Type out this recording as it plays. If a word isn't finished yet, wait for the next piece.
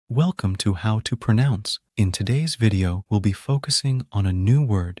Welcome to How to Pronounce. In today's video, we'll be focusing on a new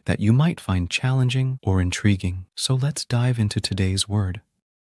word that you might find challenging or intriguing. So let's dive into today's word.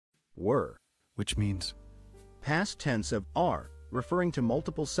 Were. Which means Past tense of are, referring to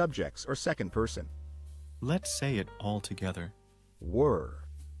multiple subjects or second person. let's say it all together. Were.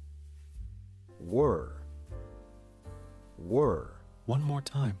 Were. Were. One more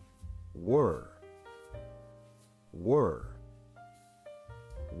time. Were. Were.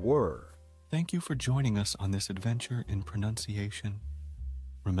 Were. Thank you for joining us on this adventure in pronunciation.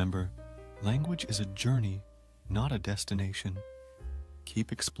 Remember, language is a journey, not a destination.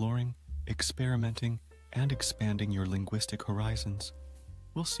 Keep exploring, experimenting, and expanding your linguistic horizons.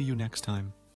 We'll see you next time.